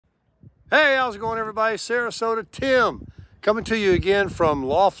Hey, how's it going, everybody? Sarasota Tim coming to you again from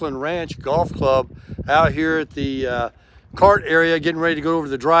Laughlin Ranch Golf Club out here at the cart area, getting ready to go over to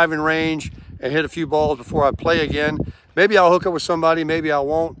the driving range and hit a few balls before I play again. Maybe I'll hook up with somebody, maybe I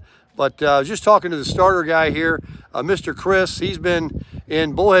won't. But I was just talking to the starter guy here, Mr. Chris. He's been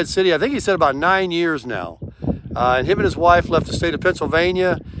in Bullhead City, I think he said about 9 years now. And him and his wife left the state of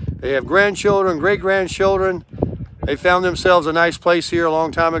Pennsylvania. They have grandchildren, great-grandchildren. They found themselves a nice place here a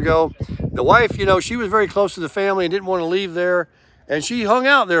long time ago. The wife, you know, she was very close to the family and didn't want to leave there. And she hung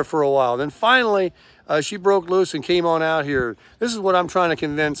out there for a while. Then finally, she broke loose and came on out here. This is what I'm trying to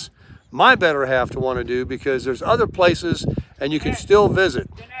convince my better half to want to do, because there's other places and you can still visit.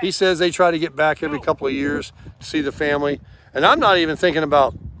 He says they try to get back every couple of years to see the family. And I'm not even thinking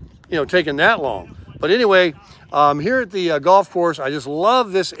about, you know, taking that long. But anyway, here at the golf course, I just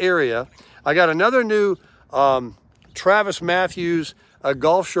love this area. I got another new Travis Matthews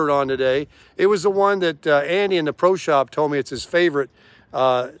golf shirt on today. It was the one that Andy in the pro shop told me it's his favorite.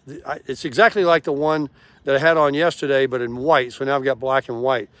 It's exactly like the one that I had on yesterday, but in white. So now I've got black and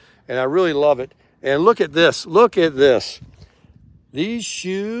white, and I really love it. And look at this. Look at this. These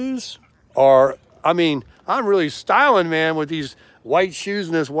shoes are, I mean, I'm really styling, man, with these white shoes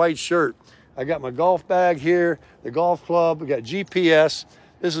and this white shirt. I got my golf bag here, the golf club. We got GPS.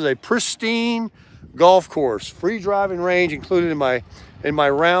 This is a pristine golf course, free driving range included in my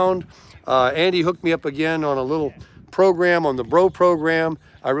round. Andy hooked me up again on a little program, on the Bro program.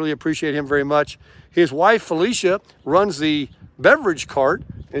 I really appreciate him very much. His wife Felicia runs the beverage cart,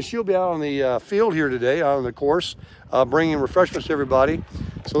 and she'll be out on the field here today, out on the course, bringing refreshments to everybody.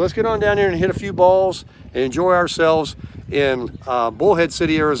 So let's get on down here and hit a few balls and enjoy ourselves in Bullhead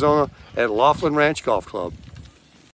City, Arizona at Laughlin Ranch Golf Club.